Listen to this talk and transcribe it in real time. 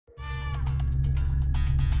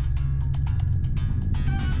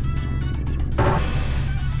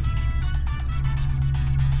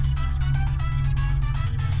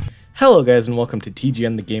Hello guys and welcome to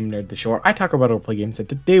TGN the Game Nerd, the show where I talk about roleplay games, and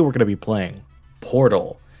today we're going to be playing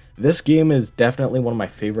Portal. This game is definitely one of my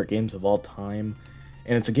favorite games of all time,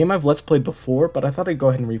 and it's a game I've let's played before, but I thought I'd go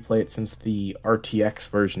ahead and replay it since the RTX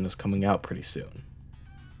version is coming out pretty soon.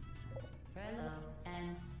 Hello,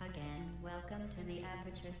 and again, welcome to the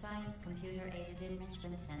Aperture Science Computer-Aided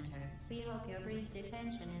Enrichment Center. We hope your brief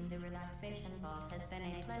detention in the relaxation vault has been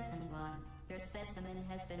a pleasant one. Your specimen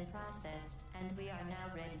has been processed, and we are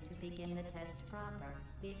now ready to begin the test proper.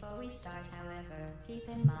 Before we start, however, keep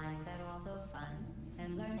in mind that although fun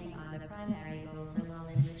and learning are the primary goals of all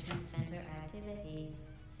enrichment center activities,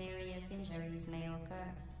 serious injuries may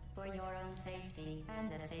occur. For your own safety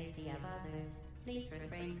and the safety of others, please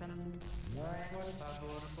refrain from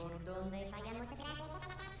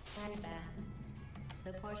stand back.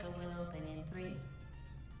 The portal will open in 3,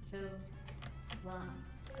 2, 1.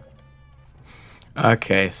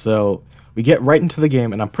 Okay, so we get right into the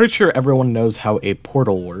game, and I'm pretty sure everyone knows how a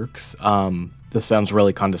portal works. This sounds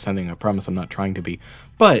really condescending, I promise I'm not trying to be.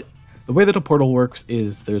 But the way that a portal works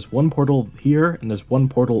is there's one portal here, and there's one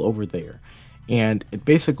portal over there. And it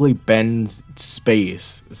basically bends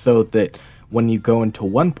space so that when you go into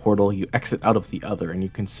one portal, you exit out of the other. And you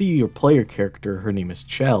can see your player character, her name is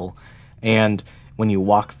Chell, and when you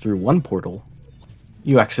walk through one portal,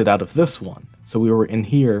 you exit out of this one. So we were in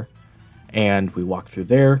here, and we walk through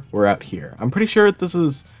there, we're out here. I'm pretty sure this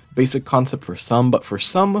is basic concept for some, but for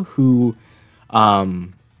some who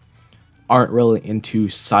aren't really into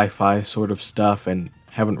sci-fi sort of stuff and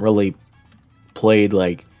haven't really played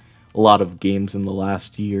like a lot of games in the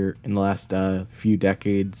last few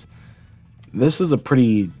decades, this is a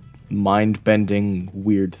pretty mind-bending,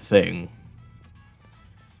 weird thing.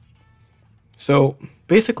 So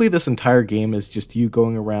basically this entire game is just you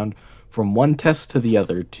going around from one test to the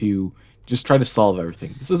other to just try to solve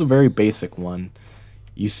everything. This is a very basic one.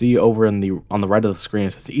 You see over on the right of the screen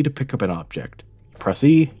it says E to pick up an object. You press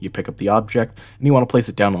E, you pick up the object, and you want to place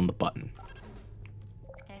it down on the button.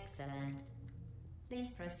 Excellent.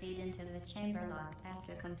 Please proceed into the chamber lock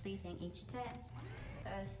after completing each test.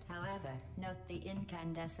 First, however, note the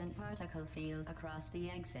incandescent particle field across the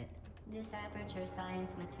exit. This Aperture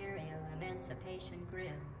Science Material Emancipation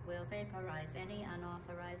Grill will vaporize any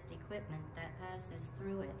unauthorized equipment that passes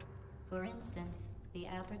through it. For instance, the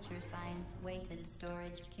Aperture Science Weighted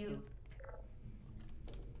Storage Cube.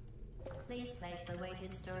 Please place the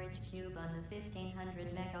weighted storage cube on the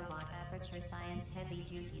 1500 megawatt Aperture Science Heavy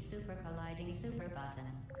Duty Super Colliding Super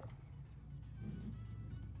Button.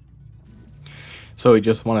 So we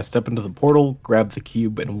just want to step into the portal, grab the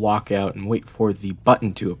cube, and walk out and wait for the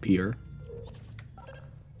button to appear.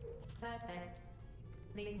 Perfect.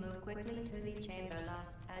 Please move quickly to the chamber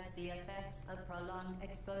lock, as the effects of prolonged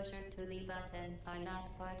exposure to the button are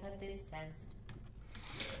not part of this test.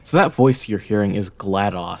 So that voice you're hearing is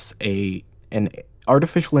GLaDOS, an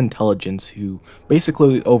artificial intelligence who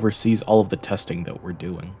basically oversees all of the testing that we're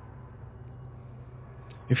doing.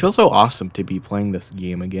 It feels so awesome to be playing this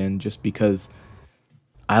game again, just because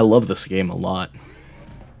I love this game a lot.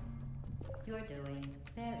 You're doing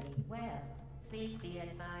very well. Please be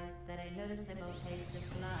advised that a noticeable taste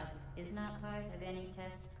of blood is not part of any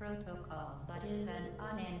test protocol, but is an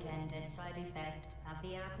unintended side effect of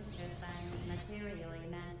the Aperture Science Material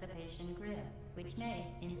Emancipation Grill, which may,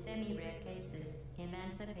 in semi-rare cases,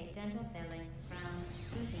 emancipate dental fillings, crowns,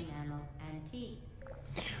 tooth enamel, and teeth.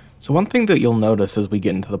 So one thing that you'll notice as we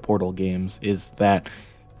get into the Portal games is that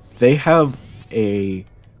they have a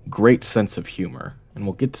great sense of humor, and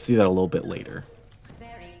we'll get to see that a little bit later.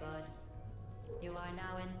 Very good. You are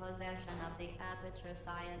now in possession of the Aperture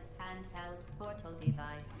Science handheld portal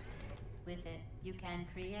device. With it, you can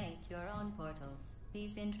create your own portals.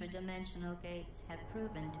 These intradimensional gates have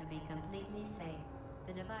proven to be completely safe.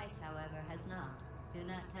 The device, however, has not. Do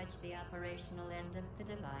not touch the operational end of the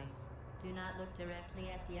device. Do not look directly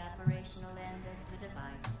at the operational end of the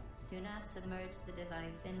device. Do not submerge the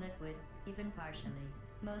device in liquid, even partially.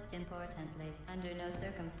 Most importantly, under no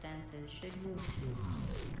circumstances should you...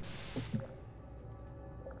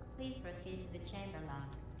 Please proceed to the chamber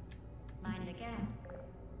lock. Mind the gap.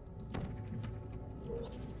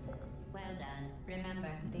 Well done.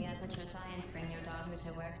 Remember, the Aperture Science Bring Your Daughter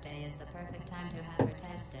to Work Day is the perfect time to have her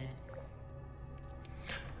tested.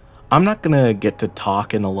 I'm not going to get to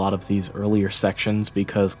talk in a lot of these earlier sections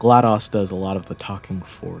because GLaDOS does a lot of the talking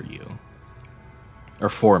for you. Or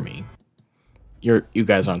for me. You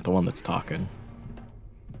guys aren't the one that's talking.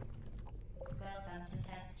 Welcome to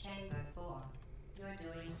Test Chamber 4. You're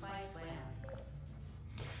doing quite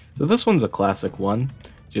well. So this one's a classic one.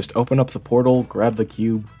 Just open up the portal, grab the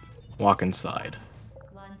cube, walk inside.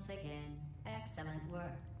 Once again, excellent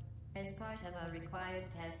work.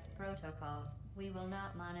 We will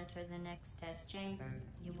not monitor the next test chamber.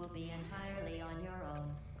 You will be entirely on your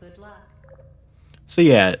own. Good luck. So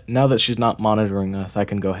yeah, now that she's not monitoring us, I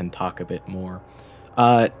can go ahead and talk a bit more.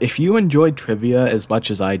 If you enjoyed trivia as much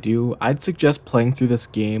as I do, I'd suggest playing through this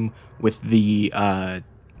game with the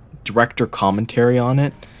director commentary on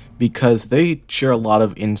it, because they share a lot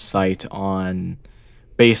of insight on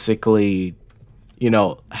basically,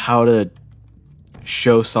 how to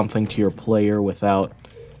show something to your player without,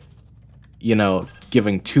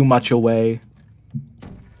 giving too much away.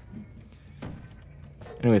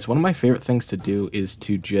 Anyways, one of my favorite things to do is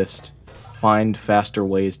to just find faster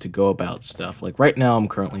ways to go about stuff. Like right now, I'm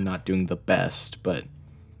currently not doing the best, but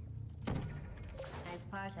As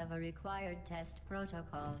part of a required test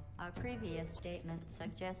protocol, our previous statement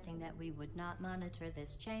suggesting that we would not monitor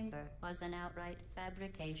this chamber was an outright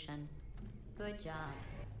fabrication. Good job.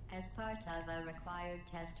 As part of a required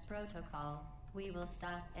test protocol, we will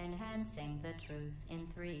stop enhancing the truth in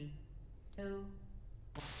 3, 2,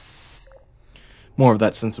 more of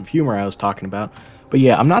that sense of humor I was talking about. But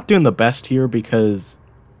yeah, I'm not doing the best here because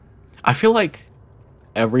I feel like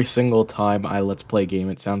every single time I let's play a game,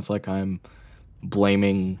 it sounds like I'm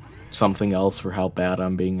blaming something else for how bad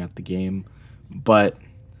I'm being at the game. But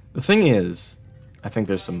the thing is, I think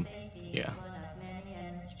there's some, yeah. One of many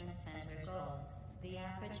enrichment center goals. The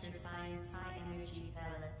Aperture Science high energy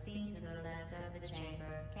pellet seen to the left of the chamber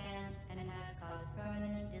can and has caused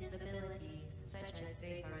permanent disabilities such as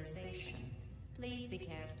vaporization. Please be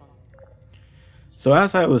careful. So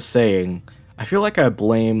as I was saying, I feel like I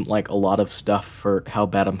blame like a lot of stuff for how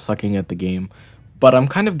bad I'm sucking at the game, but I'm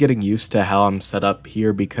kind of getting used to how I'm set up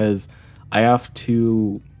here because I have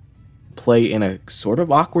to play in a sort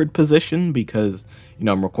of awkward position because,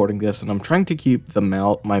 I'm recording this and I'm trying to keep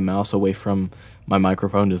my mouse away from my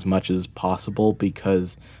microphone as much as possible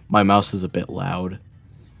because my mouse is a bit loud.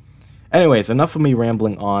 Anyways, enough of me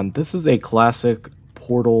rambling on. This is a classic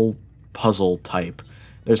Portal puzzle type.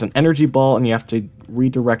 There's an energy ball and you have to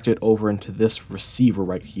redirect it over into this receiver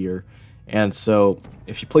right here. And so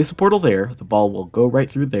if you place a portal there, the ball will go right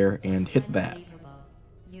through there and hit that.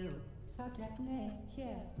 You, subject name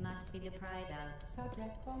here, must be the pride of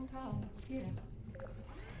subject hometown here.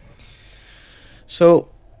 So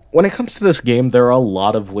when it comes to this game, there are a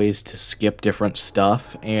lot of ways to skip different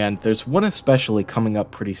stuff, and there's one especially coming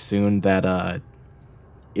up pretty soon that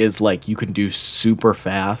is like you can do super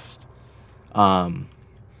fast.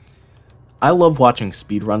 I love watching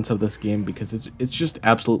speedruns of this game because it's just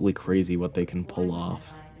absolutely crazy what they can pull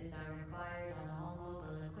off. Devices are required on all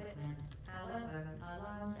mobile equipment. However,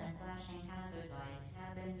 alarms and flashing hazard lights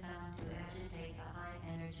have been found to agitate a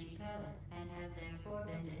high-energy pellet and have therefore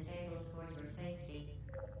been disabled for your safety.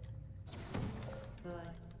 Good.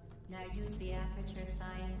 Now use the Aperture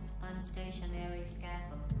Science unstationary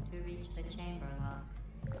scaffold to reach the chamber lock.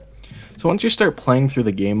 So once you start playing through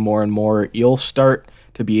the game more and more, you'll start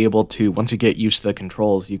to be able to, once you get used to the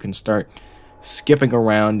controls, you can start skipping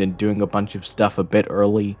around and doing a bunch of stuff a bit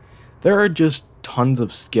early. There are just tons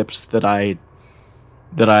of skips that I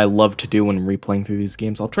love to do when replaying through these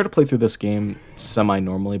games. I'll try to play through this game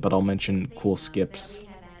semi-normally, but I'll mention cool skips. We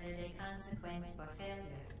have added a consequence for failure.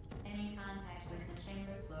 Any contact with the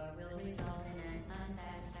chamber floor will result in an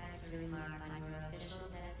unsatisfactory remark on your official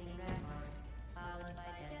testing record, followed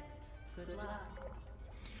by death. Good luck.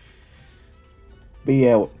 But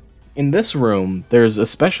yeah, in this room, there's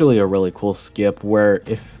especially a really cool skip where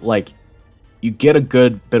if, like, you get a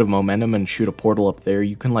good bit of momentum and shoot a portal up there,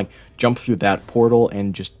 you can, like, jump through that portal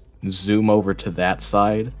and just zoom over to that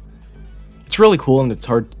side. It's really cool and it's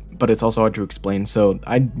hard, but it's also hard to explain, so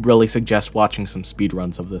I'd really suggest watching some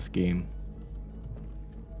speedruns of this game.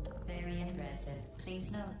 Very impressive.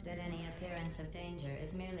 Please note that any appearance of danger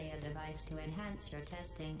is merely a device to enhance your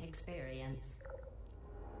testing experience.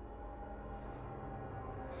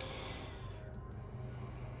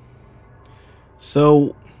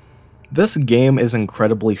 So, this game is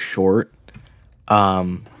incredibly short.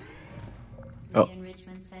 The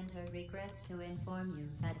Enrichment Center regrets to inform you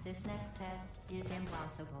that this next test is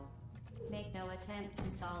impossible. Make no attempt to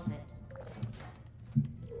solve it.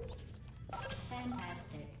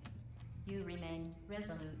 Fantastic. You remain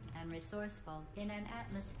resolute and resourceful in an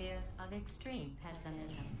atmosphere of extreme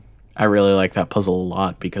pessimism. I really like that puzzle a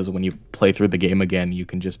lot because when you play through the game again, you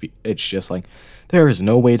can it's just like, there is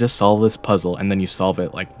no way to solve this puzzle, and then you solve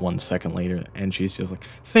it like 1 second later, and she's just like,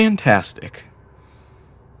 fantastic.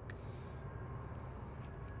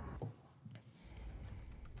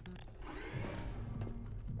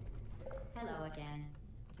 Hello again.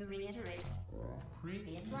 To reiterate,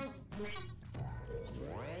 previously,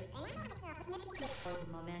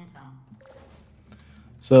 momentum.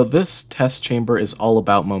 So this test chamber is all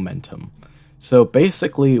about momentum. So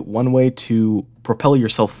basically, one way to propel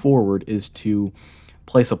yourself forward is to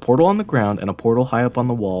place a portal on the ground and a portal high up on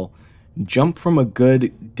the wall, jump from a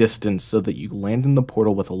good distance so that you land in the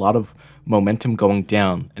portal with a lot of momentum going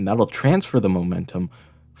down, and that'll transfer the momentum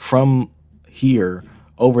from here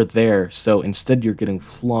over there, so instead you're getting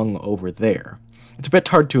flung over there. It's a bit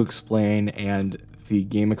hard to explain, and the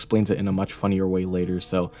game explains it in a much funnier way later,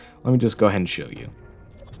 so let me just go ahead and show you.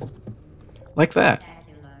 Like that.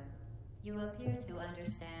 You appear to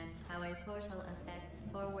understand how a portal affects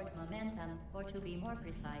forward momentum, or to be more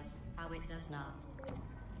precise, how it does not.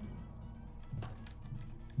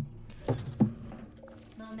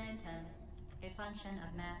 Momentum, a function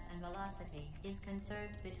of mass and velocity, is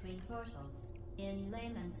conserved between portals. In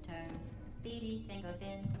layman's terms, speedy thing goes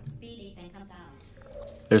in, speedy thing comes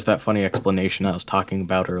out. There's that funny explanation I was talking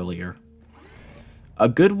about earlier. A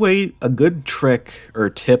good trick or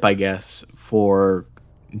tip, I guess, for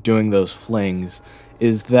doing those flings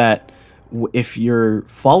is that if you're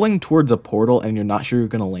falling towards a portal and you're not sure you're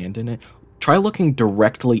going to land in it, try looking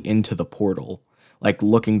directly into the portal, like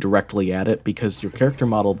looking directly at it, because your character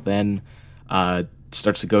model then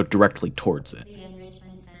starts to go directly towards it. The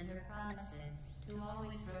Enrichment Center promises to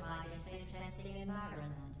always provide a safe testing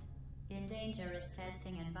environment. In dangerous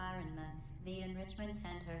testing environments, the Enrichment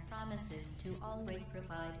Center promises to always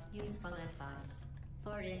provide useful advice.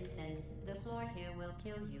 For instance, the floor here will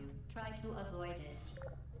kill you. Try to avoid it.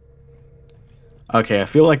 Okay, I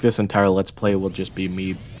feel like this entire Let's Play will just be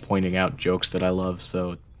me pointing out jokes that I love,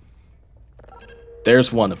 so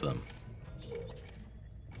there's one of them.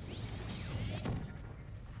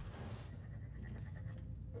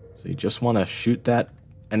 So you just want to shoot that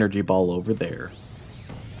energy ball over there.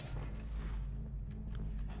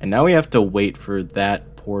 And now we have to wait for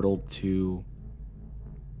that portal to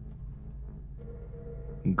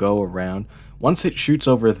go around. Once it shoots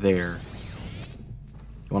over there,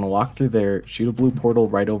 you want to walk through there, shoot a blue portal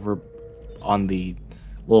right over on the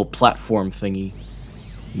little platform thingy.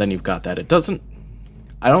 Then you've got that. It doesn't...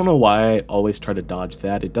 I don't know why I always try to dodge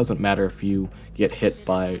that. It doesn't matter if you get hit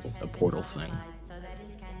by a portal thing. So that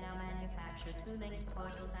it can now manufacture two linked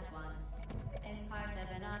portals at once. As part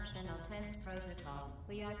of an optional test protocol,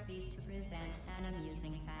 we are pleased to present an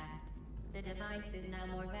amusing fact. The device is now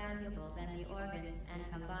more valuable than the organs and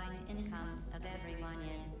combined incomes of everyone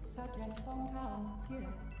in subject hometown here.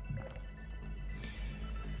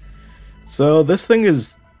 So this thing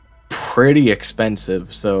is pretty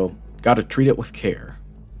expensive, so gotta treat it with care.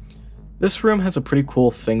 This room has a pretty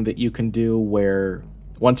cool thing that you can do where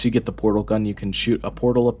once you get the portal gun, you can shoot a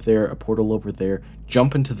portal up there, a portal over there,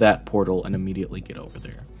 jump into that portal, and immediately get over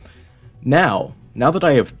there. Now that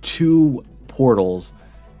I have two portals,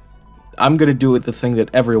 I'm going to do it the thing that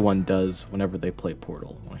everyone does whenever they play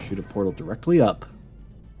Portal. I want to shoot a portal directly up,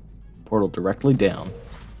 portal directly down.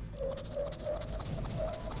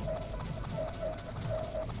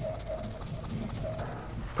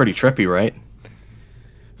 Pretty trippy, right?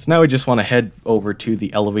 So now we just want to head over to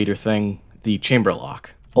the elevator thing, the chamber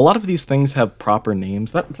lock. A lot of these things have proper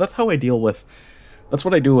names. That's how I deal with... That's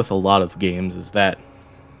what I do with a lot of games, is that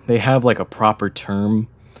they have like a proper term.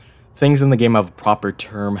 Things in the game have a proper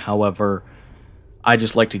term, however, I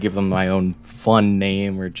just like to give them my own fun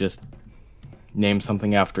name, or just name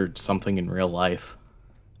something after something in real life.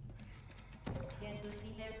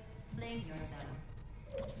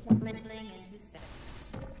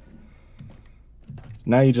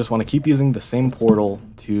 Now you just want to keep using the same portal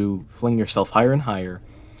to fling yourself higher and higher.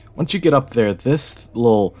 Once you get up there, this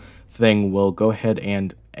little thing will go ahead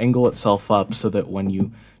and angle itself up so that when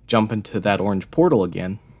you jump into that orange portal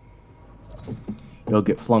again, you'll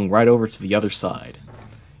get flung right over to the other side.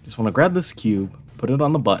 Just want to grab this cube, put it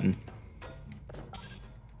on the button,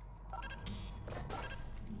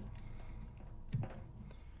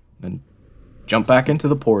 then jump back into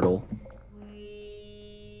the portal.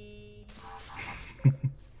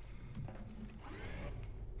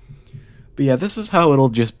 But yeah, this is how it'll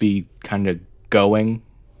just be kind of going.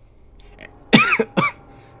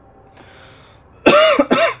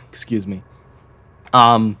 Excuse me.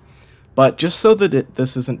 But just so that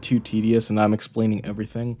this isn't too tedious and I'm explaining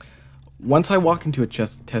everything, once I walk into a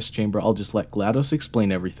test chamber, I'll just let GLaDOS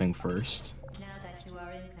explain everything first. Now that you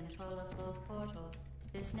are in control of both portals,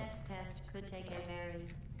 this next test could take a very,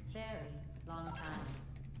 very long time.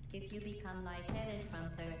 If you become lightheaded from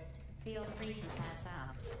thirst, feel free to pass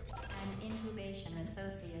out. An incubation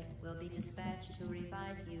associate will be dispatched to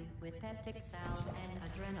revive you with peptic salve and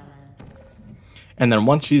adrenaline. And then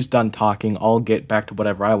once she's done talking, I'll get back to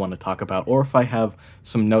whatever I want to talk about, or if I have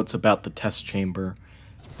some notes about the test chamber,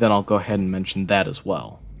 then I'll go ahead and mention that as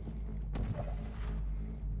well.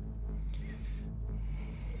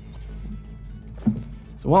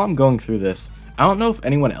 So while I'm going through this, I don't know if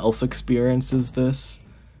anyone else experiences this.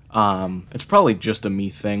 It's probably just a me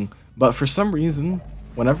thing, but for some reason,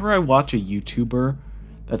 whenever I watch a YouTuber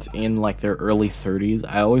that's in like their early 30s,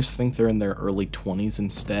 I always think they're in their early 20s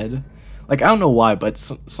instead. Like, I don't know why, but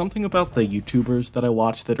something about the YouTubers that I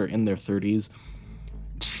watch that are in their 30s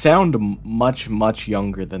sound much, much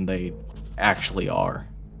younger than they actually are.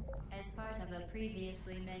 As part of a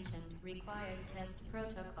previously mentioned required test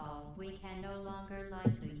protocol, we can no longer lie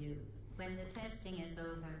to you. When the testing is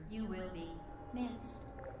over, you will be missed.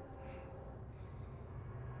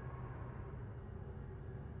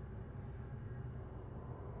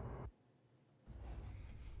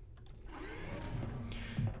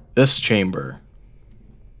 This chamber.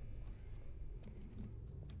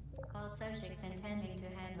 All subjects intending to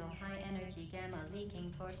handle high-energy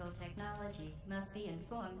gamma-leaking portal technology must be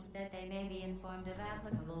informed that they may be informed of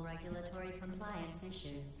applicable regulatory compliance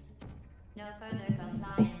issues. No further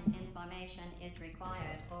compliance information is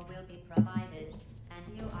required or will be provided, and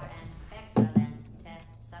you are an excellent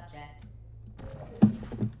test subject.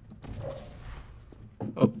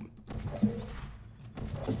 Oh.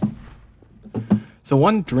 So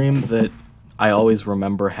one dream that I always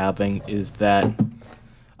remember having is that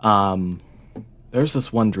there's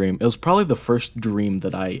this one dream. It was probably the first dream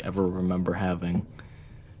that I ever remember having.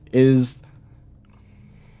 I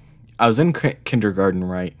was in kindergarten,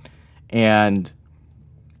 right? And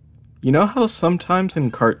you know how sometimes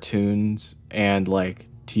in cartoons and like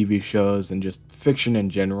TV shows and just fiction in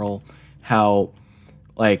general, how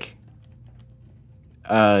like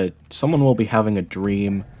someone will be having a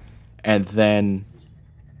dream and then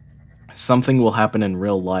something will happen in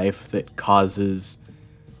real life that causes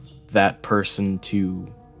that person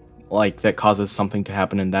to, like, that causes something to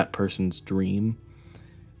happen in that person's dream.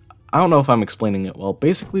 I don't know if I'm explaining it well.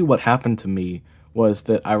 Basically what happened to me was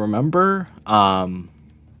that I remember, I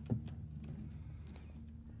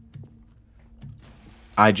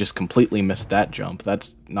just completely missed that jump.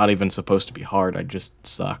 That's not even supposed to be hard. I just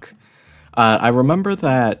suck. I remember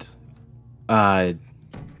that, I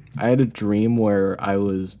had a dream where I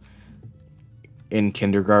was in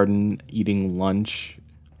kindergarten eating lunch,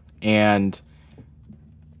 and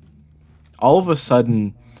all of a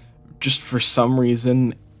sudden, just for some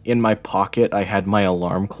reason, in my pocket I had my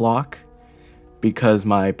alarm clock, because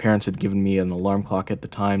my parents had given me an alarm clock at the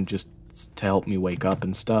time just to help me wake up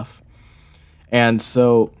and stuff. And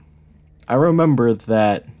so I remember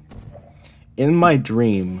that in my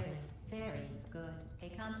dream, Very good. A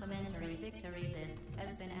complimentary victory lift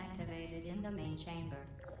has been activated in the main chamber.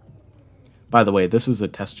 by the way, this is a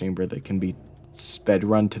test chamber that can be sped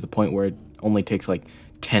run to the point where it only takes like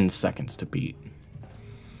 10 seconds to beat.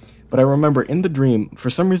 But I remember in the dream, for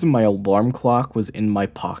some reason my alarm clock was in my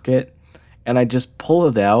pocket, and I just pull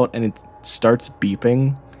it out and it starts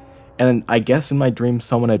beeping. And I guess in my dream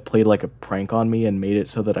someone had played like a prank on me and made it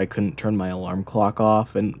so that I couldn't turn my alarm clock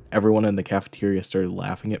off, and everyone in the cafeteria started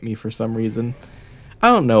laughing at me for some reason. I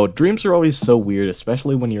don't know, dreams are always so weird,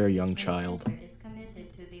 especially when you're a young child. Is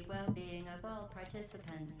committed to the well-being of all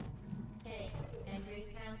participants. Cake and brief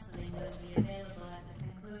counseling will be available at the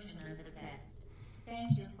conclusion of the test.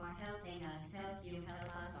 Thank you for helping us help you help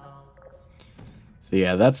us all. So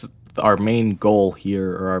yeah, that's our main goal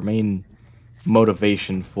here, or our main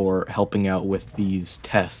motivation for helping out with these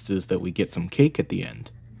tests, is that we get some cake at the end.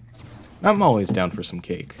 I'm always down for some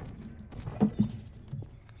cake.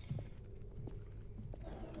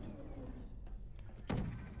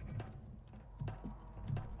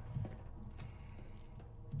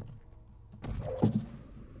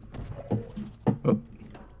 Oh.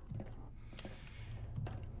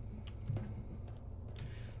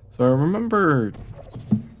 So I remember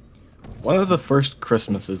one of the first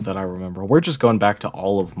Christmases that I remember, we're just going back to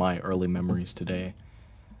all of my early memories today,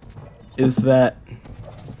 is that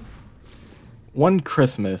one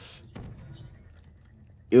Christmas,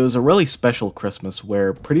 it was a really special Christmas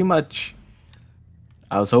where pretty much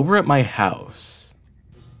I was over at my house,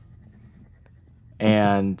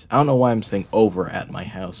 and I don't know why I'm saying over at my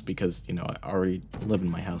house, because, you know, I already live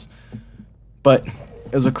in my house, but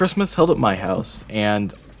it was a Christmas held at my house,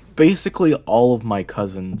 and basically all of my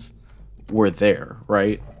cousins were there,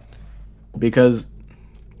 right? Because,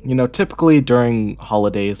 you know, typically during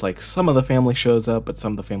holidays, like, some of the family shows up, but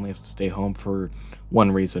some of the family has to stay home for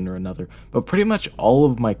one reason or another. But pretty much all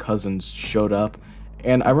of my cousins showed up,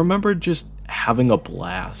 and I remember just having a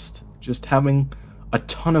blast. Just having a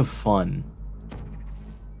ton of fun.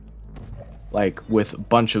 Like, with a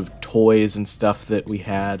bunch of toys and stuff that we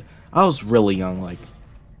had. I was really young, like,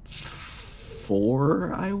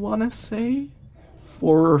 4, I want to say.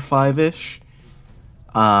 4 or 5-ish.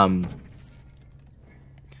 But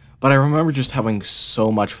I remember just having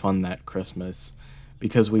so much fun that Christmas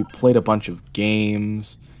because we played a bunch of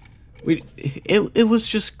games. It was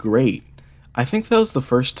just great. I think that was the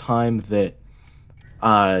first time that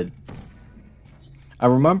I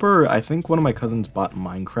remember, I think one of my cousins bought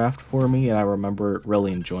Minecraft for me, and I remember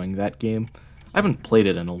really enjoying that game. I haven't played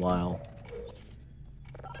it in a while.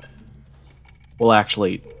 Well,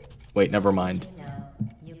 actually, wait, never mind.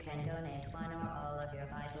 You can donate one or all of your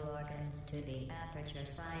vital organs to the Aperture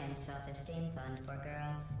Science Self-Esteem Fund for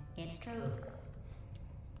Girls. It's true.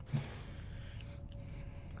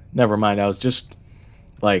 Never mind, I was just,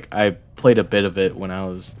 like, I played a bit of it when I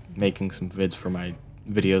was making some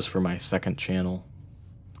videos for my second channel.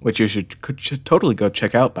 Which you should totally go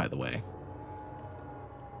check out, by the way.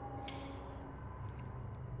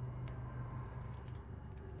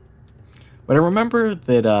 But I remember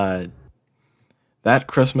that that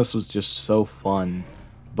Christmas was just so fun.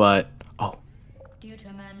 But Due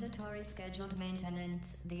to mandatory scheduled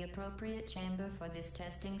maintenance, the appropriate chamber for this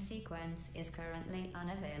testing sequence is currently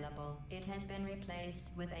unavailable. It has been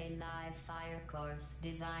replaced with a live fire course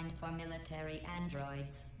designed for military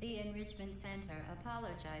androids. The Enrichment Center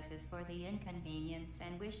apologizes for the inconvenience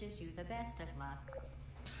and wishes you the best of luck.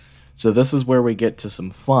 So this is where we get to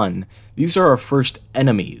some fun. These are our first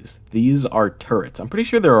enemies. These are turrets. I'm pretty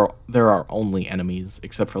sure there are only enemies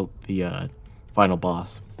except for the final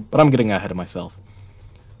boss. But I'm getting ahead of myself.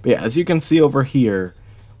 But yeah, as you can see over here,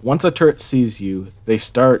 once a turret sees you, they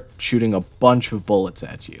start shooting a bunch of bullets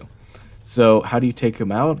at you. So how do you take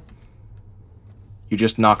them out? You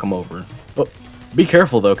just knock them over. But be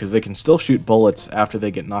careful though, because they can still shoot bullets after they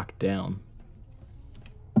get knocked down.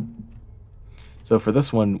 So for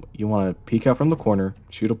this one, you want to peek out from the corner,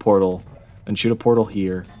 shoot a portal, and shoot a portal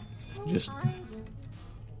here. Just...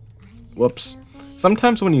 Whoops.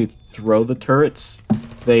 Sometimes when you throw the turrets,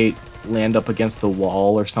 they land up against the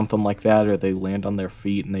wall or something like that, or they land on their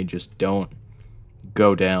feet and they just don't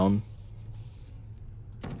go down.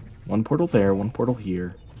 One portal there, one portal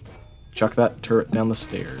here. Chuck that turret down the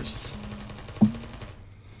stairs.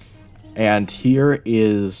 And here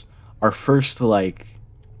is our first, like,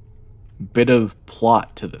 bit of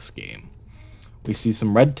plot to this game. We see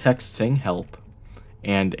some red text saying help,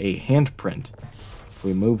 and a handprint. If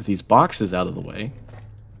we move these boxes out of the way,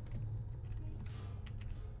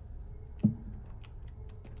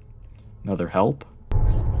 another help.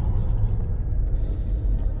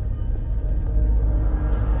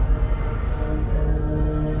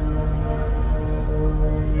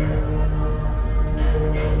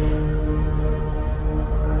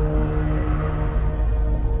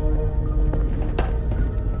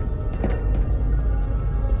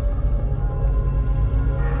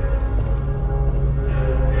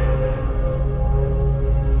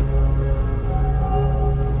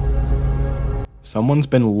 Someone's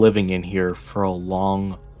been living in here for a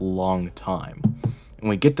long, long time. And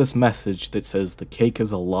we get this message that says the cake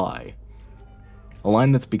is a lie. A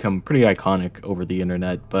line that's become pretty iconic over the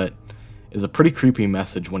internet, but is a pretty creepy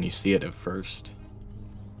message when you see it at first.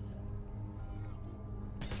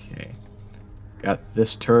 Okay. Got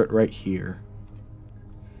this turret right here.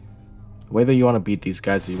 The way that you want to beat these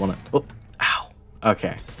guys is you want to... Oh, ow!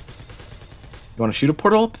 Okay. You want to shoot a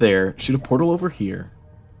portal up there, shoot a portal over here.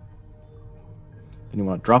 Then you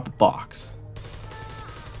want to drop a box.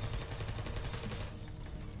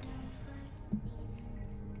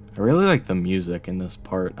 I really like the music in this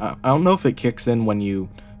part. I don't know if it kicks in when you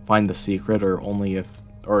find the secret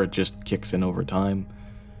or it just kicks in over time.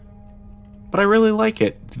 But I really like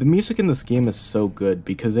it. The music in this game is so good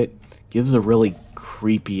because it gives a really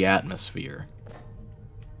creepy atmosphere.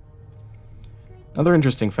 Another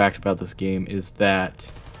interesting fact about this game is that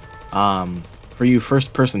for you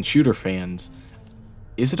first-person shooter fans,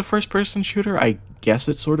 is it a first-person shooter? I guess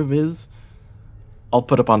it sort of is. I'll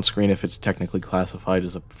put up on screen if it's technically classified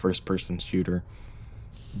as a first-person shooter.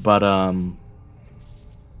 But,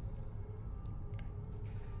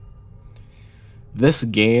 this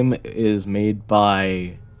game is made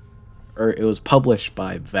by... or it was published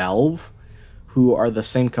by Valve, who are the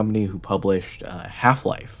same company who published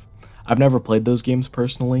Half-Life. I've never played those games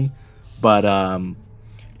personally, but,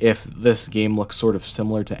 if this game looks sort of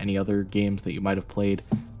similar to any other games that you might have played,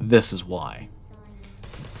 this is why.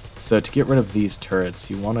 So to get rid of these turrets,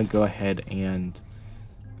 you want to go ahead and...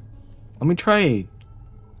 I'm going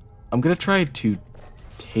to try to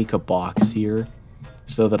take a box here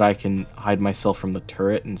so that I can hide myself from the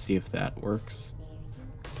turret and see if that works.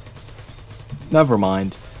 Never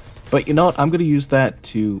mind. But you know what? I'm going to use that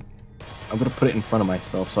to... I'm going to put it in front of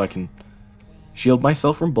myself so I can shield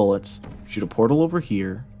myself from bullets, shoot a portal over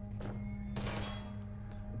here,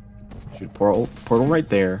 shoot a portal right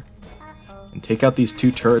there, and take out these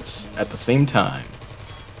 2 turrets at the same time.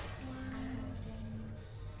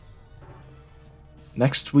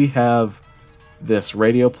 Next we have this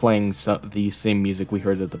radio playing the same music we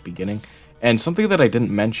heard at the beginning. And something that I didn't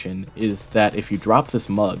mention is that if you drop this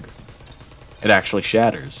mug, it actually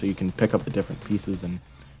shatters, so you can pick up the different pieces and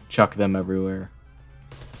chuck them everywhere.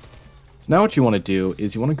 So now what you want to do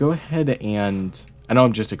is you want to go ahead and... I know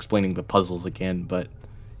I'm just explaining the puzzles again, but,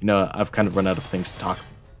 you know, I've kind of run out of things to talk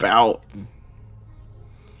about.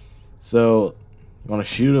 So, you want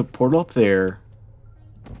to shoot a portal up there.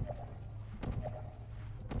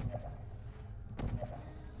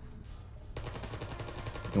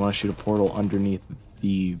 You want to shoot a portal underneath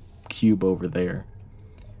the cube over there.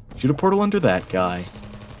 Shoot a portal under that guy.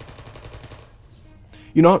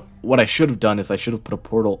 You know what I should have done is I should have put a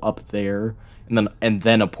portal up there and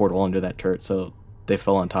then a portal under that turret so they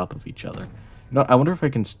fell on top of each other. You know, I wonder if I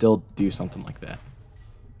can still do something like that.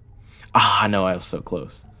 Ah, no, I was so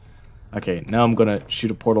close. Okay, now I'm gonna shoot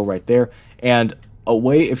a portal right there, and a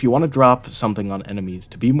way, if you want to drop something on enemies,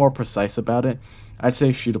 to be more precise about it, I'd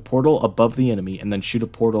say shoot a portal above the enemy and then shoot a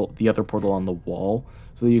portal, the other portal on the wall,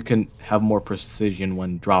 so that you can have more precision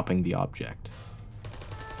when dropping the object.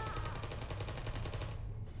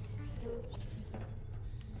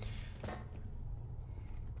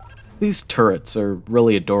 These turrets are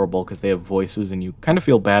really adorable because they have voices and you kind of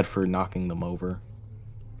feel bad for knocking them over.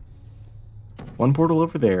 One portal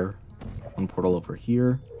over there, one portal over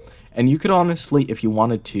here. And you could honestly, if you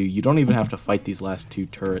wanted to, you don't even have to fight these last 2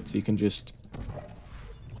 turrets. You can just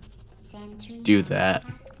do that.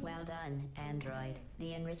 Well done, Android.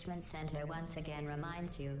 The Enrichment Center once again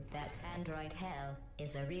reminds you that Android Hell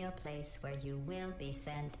is a real place where you will be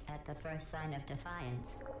sent at the first sign of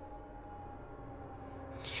defiance.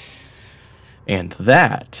 And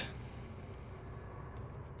that,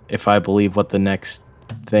 if I believe what the next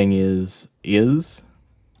thing is...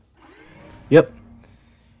 Yep.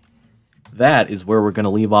 That is where we're going to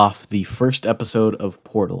leave off the first episode of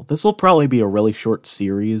Portal. This will probably be a really short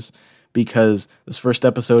series because this first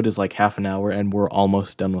episode is like half an hour and we're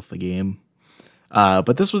almost done with the game.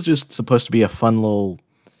 But this was just supposed to be a fun little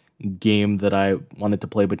game that I wanted to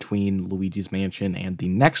play between Luigi's Mansion and the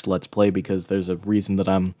next Let's Play because there's a reason that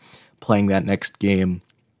I'm playing that next game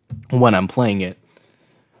when I'm playing it.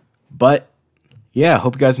 But yeah, I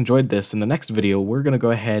hope you guys enjoyed this. In the next video, we're going to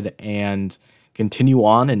go ahead and continue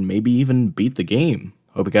on and maybe even beat the game.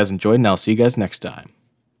 Hope you guys enjoyed, and I'll see you guys next time.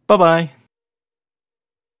 Bye-bye!